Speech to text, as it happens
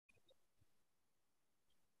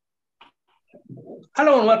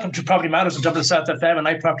Hello and welcome to Property Matters on Dublin South FM and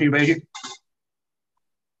iProperty Radio.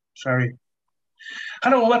 Sorry.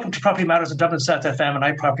 Hello and welcome to Property Matters on Dublin South FM and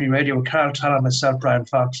iProperty Radio with Carl Tallon and myself, Brian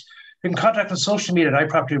Fox. You can contact us on social media at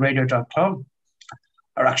iPropertyRadio.com.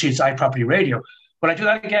 Or actually, it's iProperty Radio. Will I do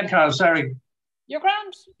that again, Carl? Sorry. You're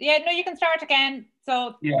grand. Yeah, no, you can start again.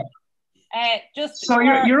 So yeah. So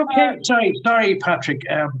you're okay. Sorry, Patrick.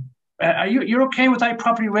 You're okay with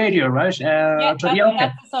iProperty Radio, right? That's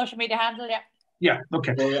the social media handle. Yeah. Yeah,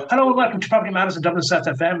 okay. Hello and welcome to Property Matters on Dublin South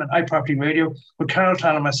FM and iProperty Radio with Carol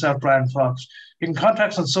Tallon and myself, Brian Fox. You can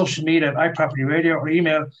contact us on social media at iProperty Radio or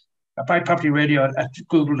email at iPropertyRadio at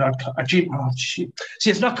google.com. See,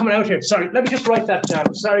 it's not coming out here. Sorry, let me just write that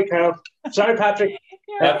down. Sorry, Carol. Sorry, Patrick.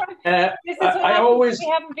 Let me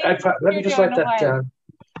just write that down.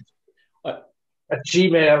 At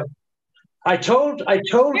Gmail. I told. Where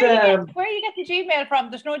you get the Gmail from?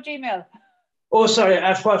 There's no Gmail. Oh, sorry,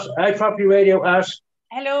 at what? iProperty Radio at?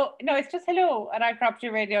 Hello. No, it's just hello at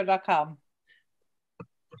iPropertyRadio.com.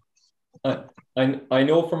 I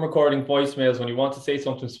know from recording voicemails when you want to say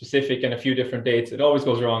something specific and a few different dates, it always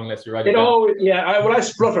goes wrong unless you're writing. I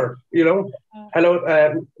splutter, Hello,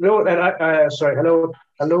 hello, sorry, hello.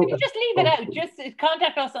 You just leave it out. Just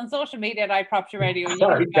contact us on social media at iProperty Radio.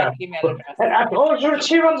 Email address. It's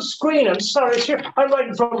here on the screen. I'm sorry, it's here. I'm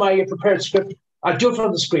writing from my prepared script. I'll do it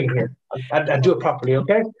on the screen here and do it properly,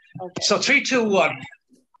 okay? So 3, 2, 1.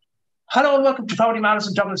 Hello and welcome to Property Matters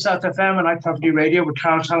on Dublin South FM and iProperty Radio with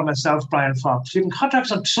Carl Tallon and myself, Brian Fox. You can contact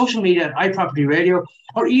us on social media at iProperty Radio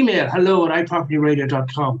or email hello at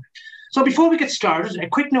iPropertyRadio.com. So before we get started, a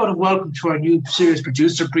quick note of welcome to our new series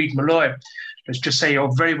producer, Breed Malloy. Let's just say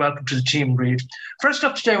you're very welcome to the team, Breed. First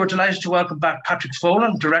up today, we're delighted to welcome back Patrick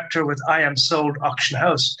Folan, Director with I Am Sold Auction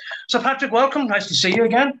House. So Patrick, welcome. Nice to see you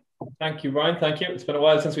again. Thank you, Brian. Thank you. It's been a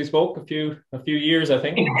while since we spoke. A few years, I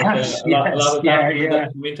think. Yes, a lot of time in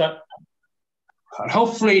the meantime.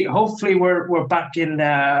 Hopefully, we're back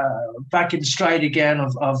in stride again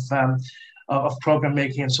of program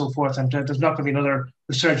making and so forth. And there's not going to be another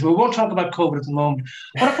resurgence. We won't talk about COVID at the moment.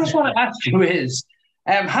 What I first want to ask you is,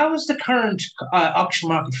 how is the current auction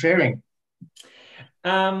market faring?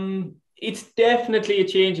 It's definitely a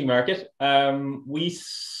changing market.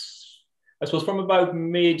 I suppose from about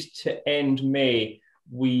mid to end May,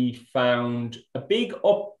 we found a big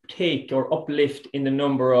uptake or uplift in the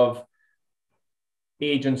number of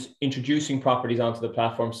agents introducing properties onto the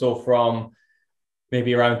platform. So from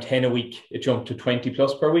maybe around 10 a week, it jumped to 20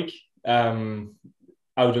 plus per week.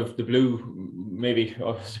 Out of the blue, maybe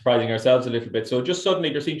surprising ourselves a little bit. So just suddenly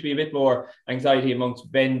there seemed to be a bit more anxiety amongst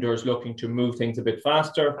vendors looking to move things a bit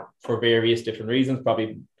faster for various different reasons. Probably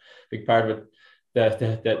a big part of it, I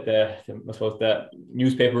suppose the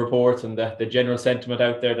newspaper reports and the general sentiment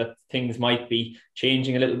out there that things might be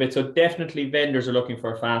changing a little bit. So definitely vendors are looking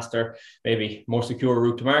for a faster, maybe more secure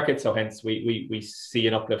route to market. So hence we see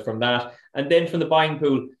an uplift from that. And then from the buying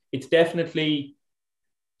pool, it's definitely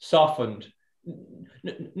softened.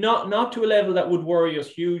 Not to a level that would worry us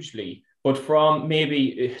hugely, but from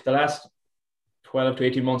maybe the last 12 to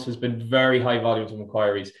 18 months has been very high volumes of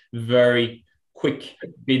inquiries, very quick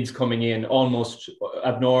bids coming in, almost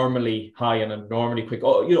abnormally high and abnormally quick,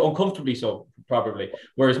 uncomfortably so probably.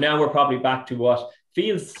 Whereas now we're probably back to what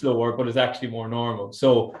feels slower, but is actually more normal.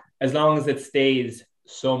 So as long as it stays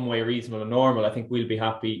some way reasonable and normal, I think we'll be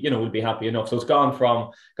happy, we'll be happy enough. So it's gone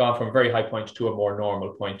from a very high point to a more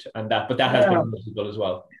normal point, but that has been visible as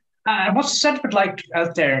well. What's the sentiment like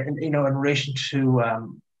out there in relation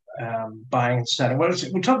to buying and selling? Well,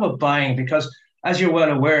 we talk about buying because, as you're well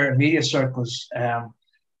aware, in media circles,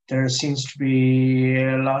 there seems to be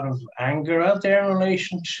a lot of anger out there in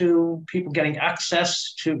relation to people getting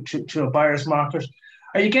access to a buyer's market.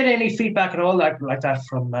 Are you getting any feedback at all like that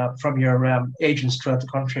from your agents throughout the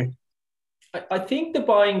country? I think the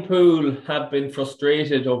buying pool have been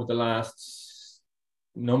frustrated over the last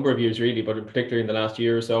number of years, really, but particularly in the last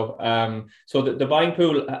year or so. So the buying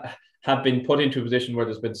pool have been put into a position where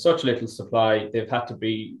there's been such little supply. They've had to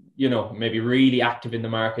be, maybe really active in the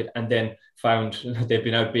market and then found they've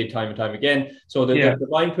been outbid time and time again. So the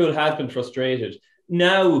buying pool has been frustrated.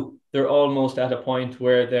 Now they're almost at a point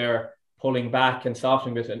where they're pulling back and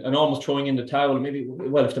softening it and almost throwing in the towel. Maybe,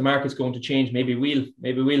 well, if the market's going to change, maybe we'll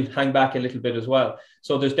hang back a little bit as well.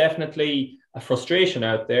 So there's definitely a frustration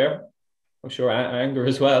out there. I'm sure anger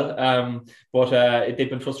as well. But they've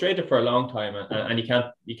been frustrated for a long time, and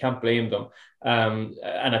you can't blame them.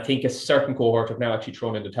 And I think a certain cohort have now actually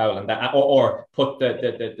thrown in the towel and that, or put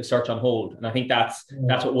the search on hold. And I think that's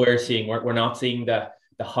what we're seeing. We're not seeing the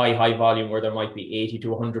high volume where there might be 80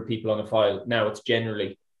 to 100 people on a file. Now it's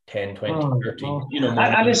generally 10, 20, 30, more.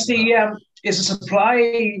 And is the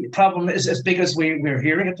supply problem is as big as we're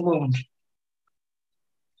hearing at the moment?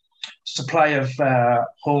 Supply of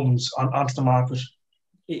homes onto the market.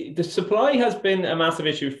 The supply has been a massive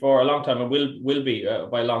issue for a long time, and will be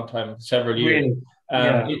by a long time, several years.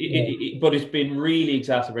 Really? But it's been really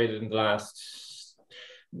exacerbated in the last,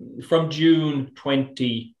 from June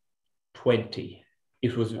 2020.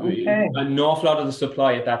 It was an awful lot of the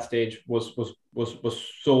supply at that stage was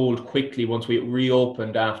sold quickly once we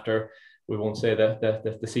reopened after. We won't say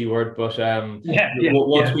the C word, but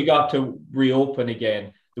once we got to reopen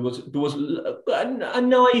again, there was a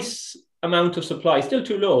nice amount of supply, still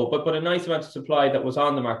too low, but a nice amount of supply that was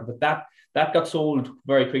on the market. But that got sold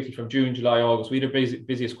very quickly from June, July, August. We had the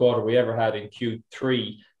busiest quarter we ever had in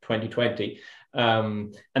Q3 2020.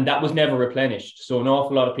 And that was never replenished. So an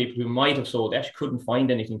awful lot of people who might have sold actually couldn't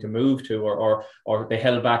find anything to move to, or they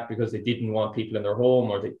held back because they didn't want people in their home,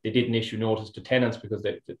 or they didn't issue notice to tenants because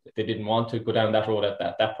they didn't want to go down that road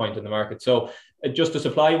at that point in the market. So just the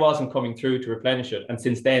supply wasn't coming through to replenish it. And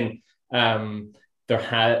since then, there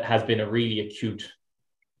has been a really acute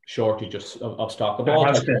shortage of stock of all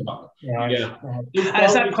types of stock.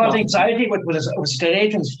 Has that caused anxiety with estate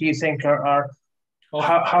agents, do you think, or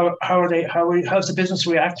how's the business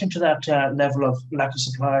reacting to that level of lack of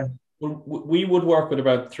supply? Well, we would work with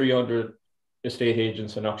about 300 estate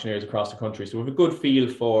agents and auctioneers across the country, so we have a good feel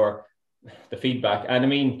for the feedback. And I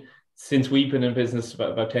mean, since we've been in business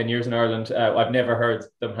about 10 years in Ireland, I've never heard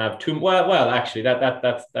them have too well. Actually,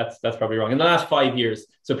 that's probably wrong. In the last 5 years,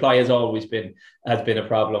 supply has been a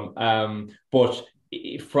problem. But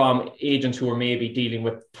from agents who are maybe dealing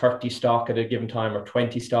with 30 stock at a given time or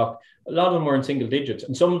 20 stock, a lot of them were in single digits,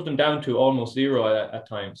 and some of them down to almost zero at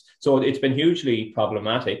times. So it's been hugely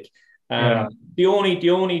problematic. The only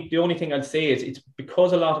thing I'd say is it's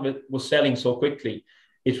because a lot of it was selling so quickly.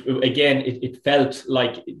 It felt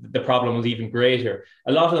like the problem was even greater.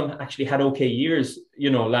 A lot of them actually had okay years,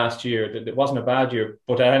 last year. It wasn't a bad year,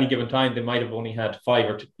 but at any given time, they might have only had 5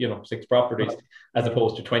 or 6 properties as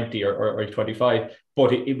opposed to 20 or 25.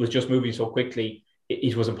 But it was just moving so quickly,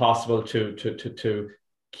 it was impossible to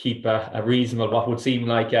keep a reasonable, what would seem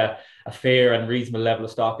like a fair and reasonable level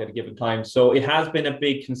of stock at a given time. So it has been a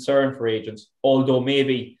big concern for agents, although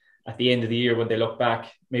maybe at the end of the year when they look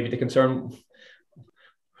back, maybe the concern...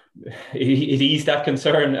 It eased that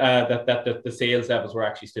concern that the sales levels were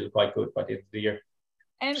actually still quite good by the end of the year.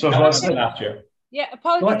 So last year. Yeah,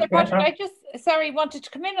 apologies, Patrick. I just wanted to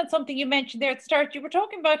come in on something you mentioned there at the start. You were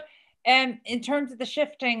talking about in terms of the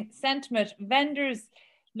shifting sentiment, vendors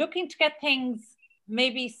looking to get things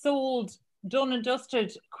maybe sold, done and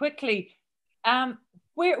dusted quickly.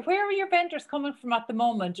 Where are your vendors coming from at the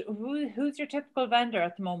moment? Who's your typical vendor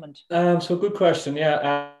at the moment? So good question.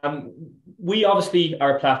 Yeah, we obviously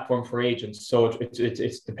are a platform for agents, so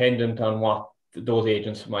it's dependent on what those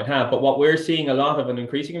agents might have. But what we're seeing a lot of, an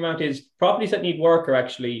increasing amount, is properties that need work are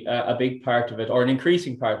actually a big part of it, or an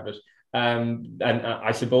increasing part of it. And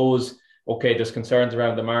I suppose, okay, there's concerns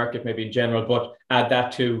around the market maybe in general, but add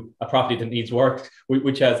that to a property that needs work,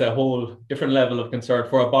 which has a whole different level of concern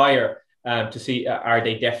for a buyer. To see, are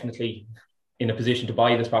they definitely in a position to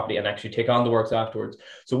buy this property and actually take on the works afterwards.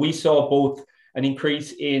 So we saw both an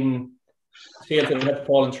increase in sales that had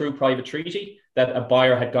fallen through private treaty, that a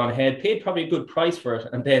buyer had gone ahead, paid probably a good price for it,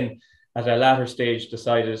 and then at a latter stage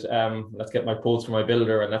decided, let's get my quotes from my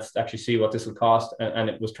builder and let's actually see what this will cost. And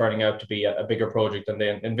it was turning out to be a bigger project than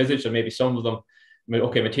they envisaged. And maybe some of them,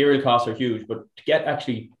 okay, material costs are huge, but to get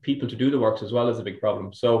actually people to do the works as well is a big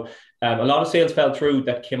problem. So a lot of sales fell through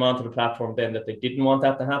that came onto the platform then that they didn't want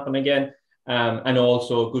that to happen again. And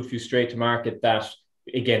also a good few straight to market that,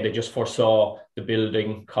 again, they just foresaw the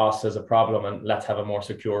building costs as a problem and let's have a more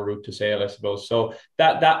secure route to sale, I suppose. So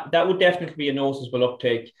that would definitely be a noticeable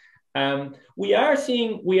uptake. We are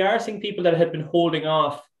seeing people that had been holding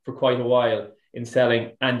off for quite a while in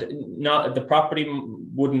selling, and not the property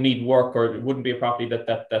wouldn't need work, or it wouldn't be a property that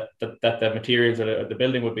the materials or the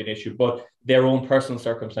building would be an issue, but their own personal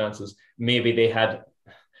circumstances. Maybe they had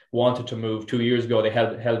wanted to move 2 years ago, they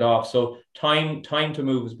held off. So time to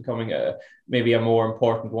move is becoming maybe a more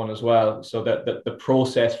important one as well. So that the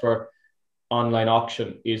process for online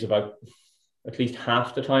auction is about at least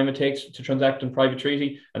half the time it takes to transact in private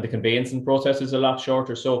treaty, and the conveyancing process is a lot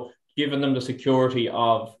shorter. So giving them the security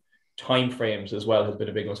of timeframes as well has been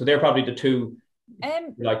a big one. So they're probably the two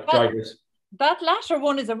drivers. That latter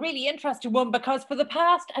one is a really interesting one, because for the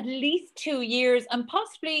past at least 2 years, and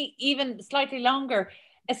possibly even slightly longer,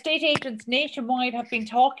 estate agents nationwide have been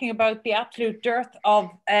talking about the absolute dearth of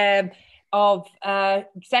of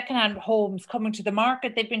secondhand homes coming to the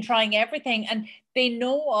market. They've been trying everything, and they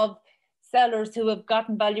know of sellers who have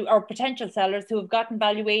gotten value, or potential sellers who have gotten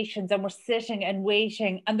valuations and were sitting and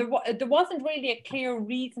waiting. And there wasn't really a clear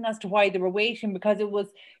reason as to why they were waiting, because it was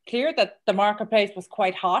clear that the marketplace was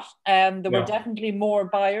quite hot. There were definitely more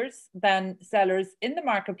buyers than sellers in the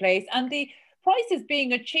marketplace, and the prices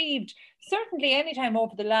being achieved certainly anytime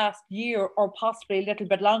over the last year, or possibly a little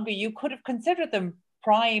bit longer, you could have considered them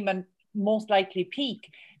prime and most likely peak.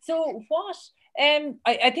 So what,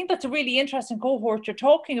 I think that's a really interesting cohort you're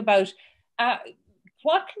talking about.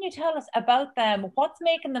 What can you tell us about them? What's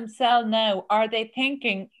making them sell now? Are they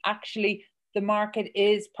thinking, actually, the market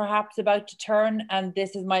is perhaps about to turn and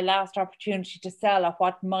this is my last opportunity to sell at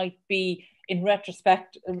what might be, in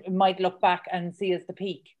retrospect, might look back and see as the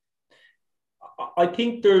peak? I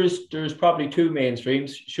think there's probably two main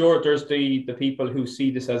streams. Sure, there's the people who see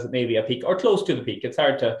this as maybe a peak or close to the peak. It's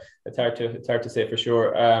hard to say for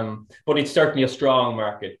sure. But it's certainly a strong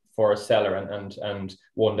market for a seller, and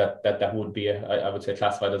one that would be I would say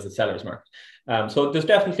classified as a seller's market. So there's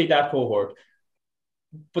definitely that cohort.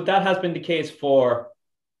 But that has been the case for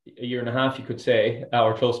a year and a half, you could say,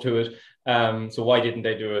 or close to it. So why didn't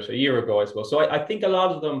they do it a year ago, I suppose? So I think a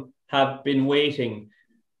lot of them have been waiting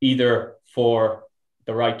either for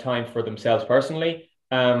the right time for themselves personally,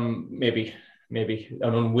 maybe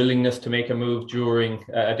an unwillingness to make a move during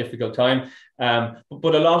a difficult time,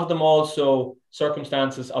 but a lot of them also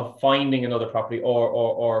circumstances of finding another property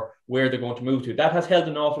or where they're going to move to. That has held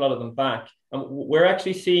an awful lot of them back. And we're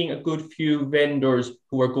actually seeing a good few vendors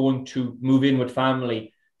who are going to move in with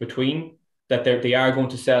family between that they are going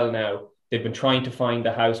to sell now. They've been trying to find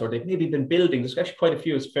a house, or they've maybe been building. There's actually quite a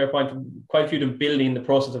few, it's a fair point, quite a few of them building, in the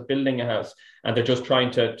process of building a house. And they're just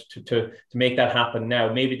trying to make that happen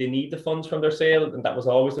now. Maybe they need the funds from their sale, and that was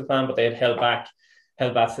always the plan, but they had held back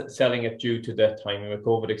selling it due to the timing with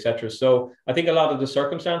COVID, etc. So I think a lot of the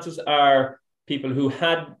circumstances are people who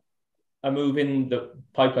had a move in the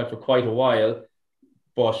pipeline for quite a while,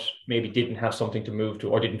 but maybe didn't have something to move to,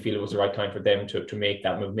 or didn't feel it was the right time for them to make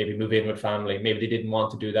that move, maybe move in with family. Maybe they didn't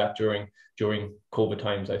want to do that during COVID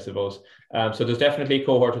times, I suppose. So there's definitely a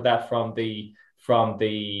cohort of that from the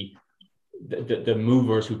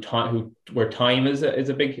movers where time is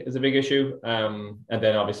a big issue. And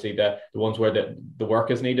then obviously the ones where the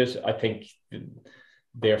work is needed. I think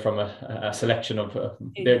they're from a selection of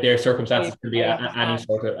their circumstances can be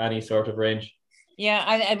any sort of range.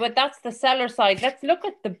 Yeah, but that's the seller side. Let's look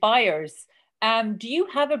at the buyers. Do you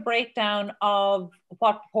have a breakdown of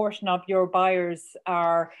what proportion of your buyers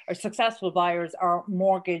or successful buyers are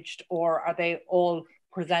mortgaged, or are they all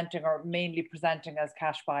presenting or mainly presenting as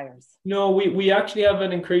cash buyers? No, we actually have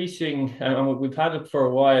an increasing, and we've had it for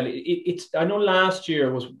a while. I know last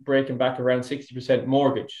year was breaking back around 60%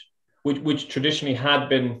 mortgage, which traditionally had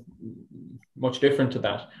been much different to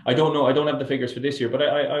that. I don't know. I don't have the figures for this year, but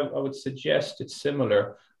I would suggest it's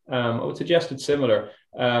similar. Our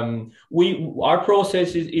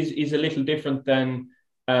process is a little different than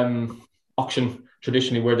auction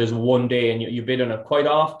traditionally, where there's one day and you bid on it. Quite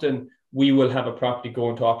often, we will have a property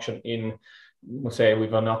going to auction in, we'll say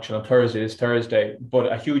we've an auction on Thursday,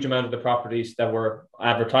 but a huge amount of the properties that were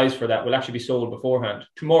advertised for that will actually be sold beforehand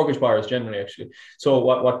to mortgage buyers generally, actually. So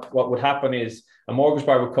what would happen is a mortgage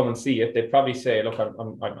buyer would come and see it. They'd probably say, look,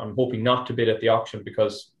 I'm hoping not to bid at the auction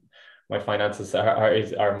because my finances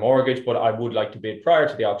are mortgaged, but I would like to bid prior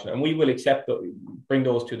to the auction. And we will bring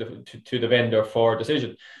those to the vendor for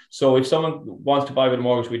decision. So if someone wants to buy with a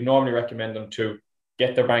mortgage, we'd normally recommend them to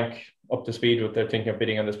get their bank up to speed with their thinking of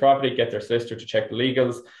bidding on this property, get their solicitor to check the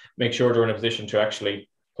legals, make sure they're in a position to actually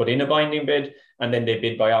put in a binding bid, and then they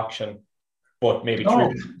bid by auction, but maybe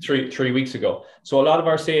three weeks ago. So a lot of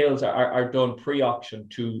our sales are done pre-auction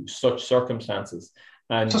to such circumstances.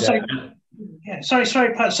 And sorry,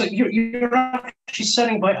 Pat. So you're actually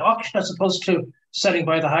selling by auction as opposed to selling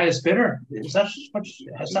by the highest bidder. Is that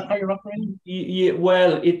how you're operating? Yeah,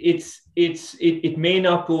 well, it may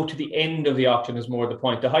not go to the end of the auction is more the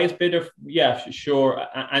point. The highest bidder, yeah, sure,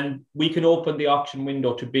 and we can open the auction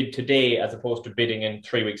window to bid today as opposed to bidding in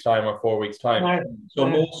 3 weeks' time or 4 weeks' time. Right. So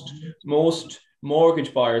most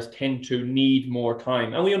mortgage buyers tend to need more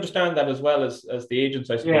time, and we understand that as well as the agents,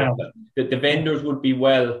 I suppose. Yeah. That the vendors would be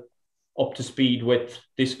well up to speed with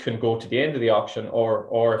this can go to the end of the auction,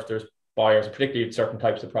 or if there's buyers, particularly certain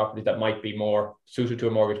types of property that might be more suited to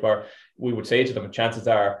a mortgage buyer, we would say to them, chances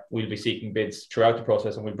are we'll be seeking bids throughout the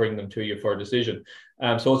process and we'll bring them to you for a decision.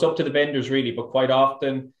 So it's up to the vendors really, but quite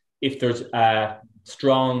often if there's a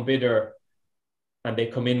strong bidder and they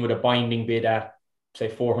come in with a binding bid at say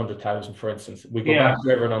 400,000, for instance, we go back to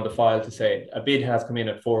everyone on the file to say a bid has come in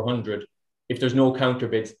at 400. if there's no counter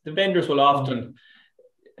bids. The vendors will often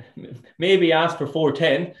maybe ask for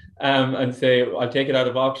 410 and say, I'll take it out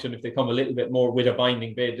of auction if they come a little bit more with a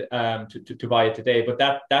binding bid to buy it today. But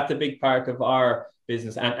that's a big part of our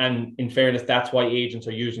business. And in fairness, that's why agents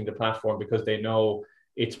are using the platform, because they know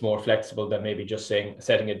it's more flexible than maybe just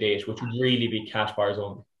setting a date, which would really be cash buyers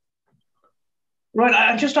only. Right,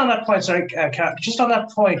 and just on that point, sorry, Kat, just on that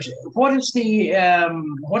point, what is the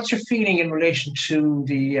what's your feeling in relation to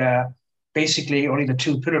the basically only the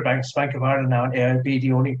two pillar banks, Bank of Ireland now and AIB,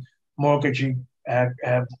 the only mortgaging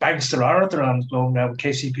banks there are out there on the globe now, with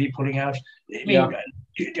KCB pulling out? I mean,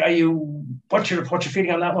 what's your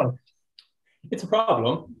feeling on that one? It's a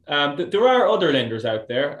problem. There are other lenders out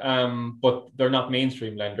there, but they're not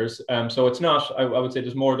mainstream lenders. So it's not. I would say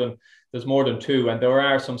there's more than two, and there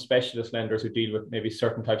are some specialist lenders who deal with maybe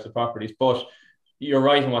certain types of properties. But you're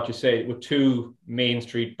right in what you say. With two main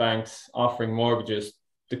street banks offering mortgages,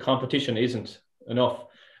 the competition isn't enough.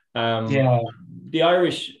 The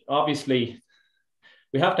Irish, obviously,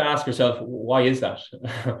 we have to ask ourselves, why is that?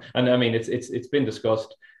 And I mean, it's been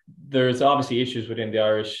discussed. There's obviously issues within the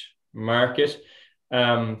Irish market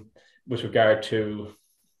with regard to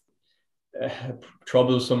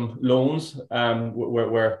troublesome loans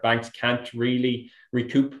where banks can't really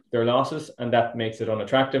recoup their losses, and that makes it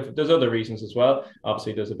unattractive. There's other reasons as well.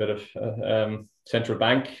 Obviously, there's a bit of central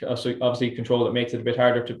bank obviously control that makes it a bit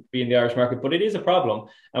harder to be in the Irish market, but it is a problem,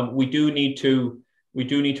 and we do need to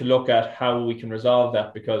look at how we can resolve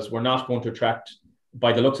that, because we're not going to attract,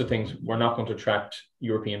 by the looks of things, we're not going to attract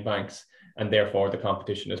European banks, and therefore the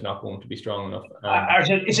competition is not going to be strong enough.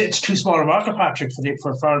 It's too small a market, Patrick,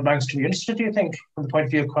 for foreign banks to be interested, do you think, from the point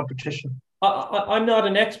of view of competition? I'm not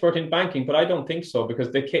an expert in banking, but I don't think so, because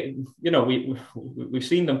we've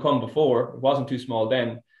seen them come before. It wasn't too small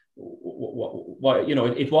then.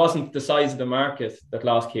 It wasn't the size of the market that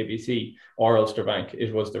lost KBC or Ulster Bank.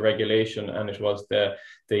 It was the regulation, and it was the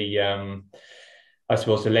I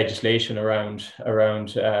suppose the legislation around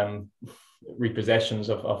repossessions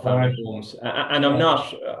of family homes. And I'm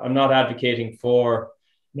not advocating for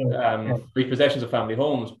repossessions of family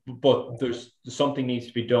homes, but there's something needs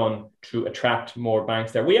to be done to attract more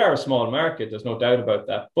banks there. We are a small market, there's no doubt about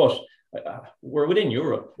that, but we're within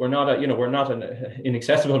Europe. We're not an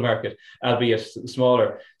inaccessible market, albeit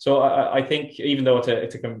smaller. So I think, even though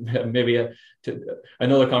it's maybe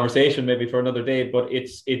another conversation, maybe for another day, but it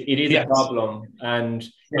is a problem. And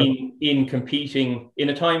in competing in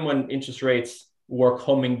a time when interest rates were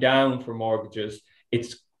coming down for mortgages,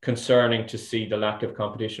 it's concerning to see the lack of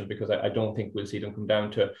competition, because I don't think we'll see them come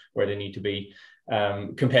down to where they need to be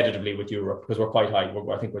competitively with Europe, because we're quite high.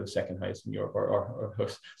 I think we're the second highest in Europe, or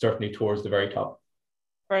certainly towards the very top.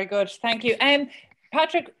 Very good, thank you.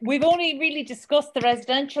 Patrick, we've only really discussed the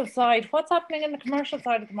residential side. What's happening in the commercial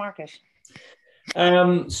side of the market?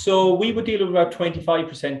 So we would deal with about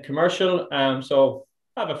 25% commercial. So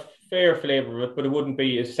have a fair flavour of it, but it wouldn't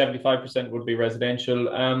be 75% would be residential.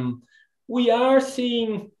 We are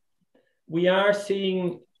seeing we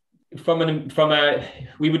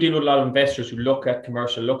would deal with a lot of investors who look at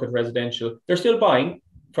commercial, look at residential. They're still buying.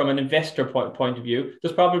 From an investor point of view,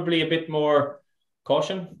 there's probably a bit more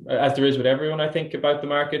caution, as there is with everyone, I think, about the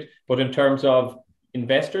market. But in terms of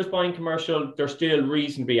investors buying commercial, they're still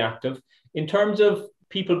reasonably active. In terms of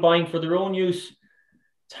people buying for their own use,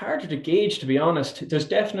 it's harder to gauge, to be honest. There's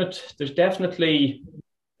definitely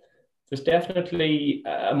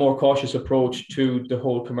a more cautious approach to the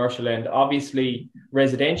whole commercial end. Obviously,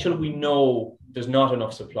 residential, we know there's not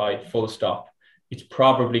enough supply, full stop. It's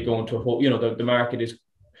probably going to hold, the market is,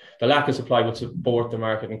 the lack of supply will support the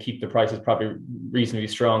market and keep the prices probably reasonably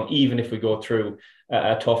strong, even if we go through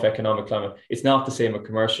a tough economic climate. It's not the same with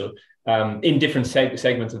commercial. In different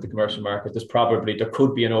segments of the commercial market, there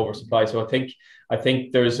could be an oversupply. So I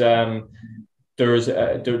think there is an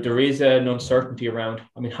uncertainty around,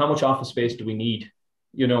 how much office space do we need?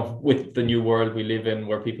 With the new world we live in,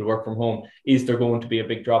 where people work from home, is there going to be a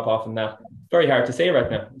big drop off in that? Very hard to say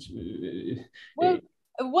right now. Well,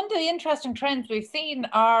 one of the interesting trends we've seen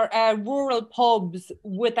are rural pubs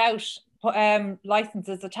without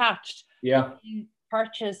licenses attached. Yeah.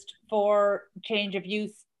 Purchased for change of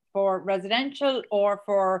use for residential or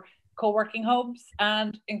for co-working hubs,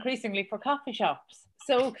 and increasingly for coffee shops.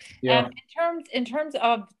 So in terms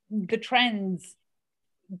of the trends,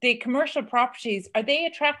 the commercial properties, are they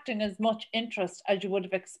attracting as much interest as you would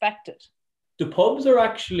have expected? The pubs are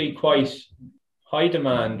actually quite high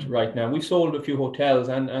demand right now. We've sold a few hotels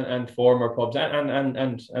and former pubs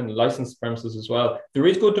and licensed premises as well. There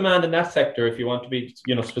is good demand in that sector, if you want to be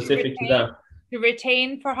specific to that. To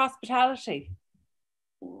retain for hospitality?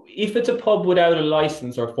 if it's a pub without a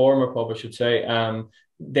license, or former pub, I should say,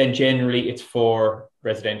 then generally it's for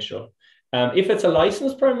residential. If it's a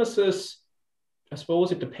licensed premises, I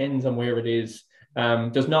suppose it depends on where it is.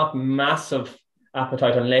 There's not massive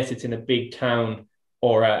appetite unless it's in a big town,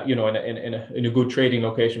 or in a good trading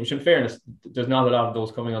location. Which, in fairness, there's not a lot of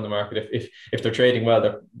those coming on the market. If they're trading well,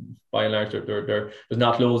 they're by and large there's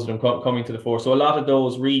not loads of them coming to the fore. So a lot of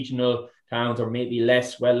those regional towns, or maybe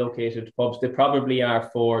less well located pubs, they probably are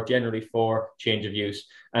generally for change of use.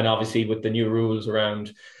 And obviously with the new rules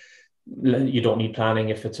around, you don't need planning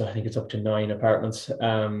if I think it's up to 9 apartments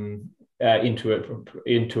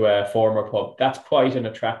into a former pub. That's quite an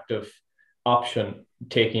attractive option,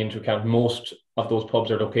 taking into account most of those pubs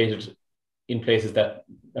are located in places that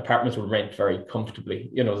apartments will rent very comfortably.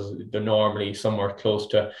 They're normally somewhere close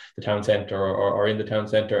to the town centre or in the town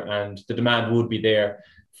centre, and the demand would be there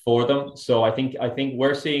for them. So I think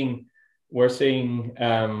we're seeing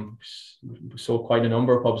so quite a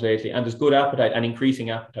number of pubs lately, and there's good appetite and increasing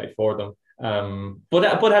appetite for them. But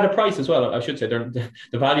at a price as well. I should say the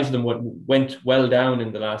values of them went well down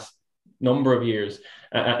in the last number of years,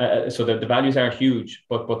 so the values aren't huge,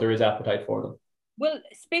 but there is appetite for them. Well,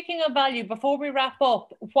 speaking of value, before we wrap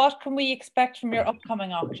up, what can we expect from your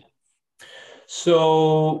upcoming auctions?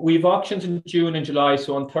 So we've auctions in June and July.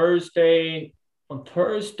 So on Thursday,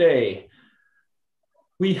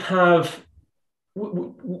 we have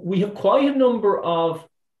quite a number of,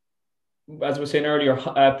 as I was saying earlier,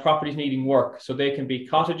 properties needing work. So they can be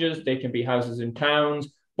cottages, they can be houses in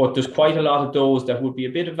towns, but there's quite a lot of those that would be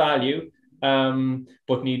a bit of value,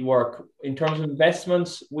 but need work. In terms of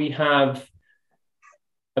investments, we have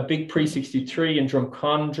a big pre-63 in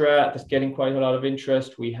Drumcondra that's getting quite a lot of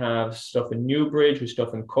interest. We have stuff in Newbridge, we have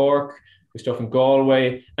stuff in Cork, we have stuff in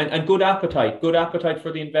Galway, and good appetite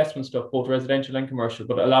for the investment stuff, both residential and commercial.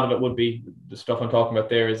 But a lot of it would be the stuff I'm talking about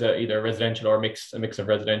there is either residential or a mix of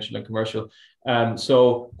residential and commercial.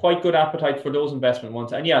 So quite good appetite for those investment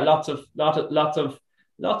ones. And yeah, lots of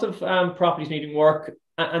properties needing work.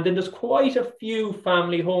 And then there's quite a few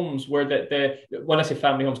family homes where when I say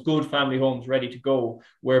family homes, good family homes ready to go,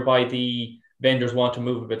 whereby the vendors want to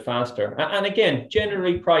move a bit faster. And again,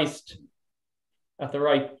 generally priced at the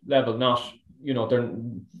right level, not,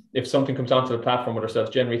 if something comes onto the platform with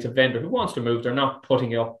ourselves, generally it's a vendor who wants to move. They're not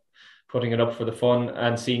putting it up for the fun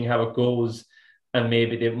and seeing how it goes. And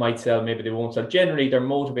maybe they might sell, maybe they won't sell. Generally, they're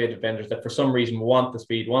motivated vendors that for some reason want the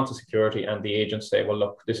speed, want the security, and the agents say, well,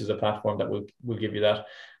 look, this is a platform that will give you that.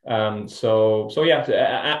 So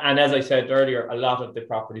yeah, and as I said earlier, a lot of the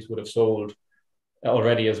properties would have sold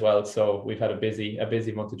already as well. So we've had a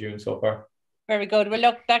busy month of June so far. Very good. Well,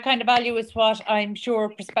 look, that kind of value is what I'm sure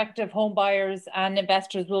prospective home buyers and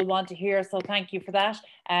investors will want to hear. So thank you for that.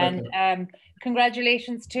 And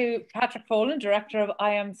congratulations to Patrick Folan, Director of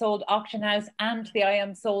I Am Sold Auction House, and the I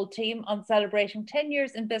Am Sold team on celebrating 10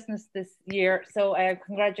 years in business this year. So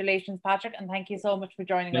congratulations, Patrick, and thank you so much for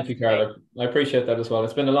joining us. Thank you, Carla. I appreciate that as well.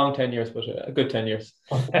 It's been a long 10 years, but a good 10 years.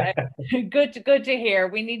 Good to hear.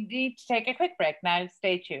 We need to take a quick break now.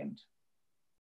 Stay tuned.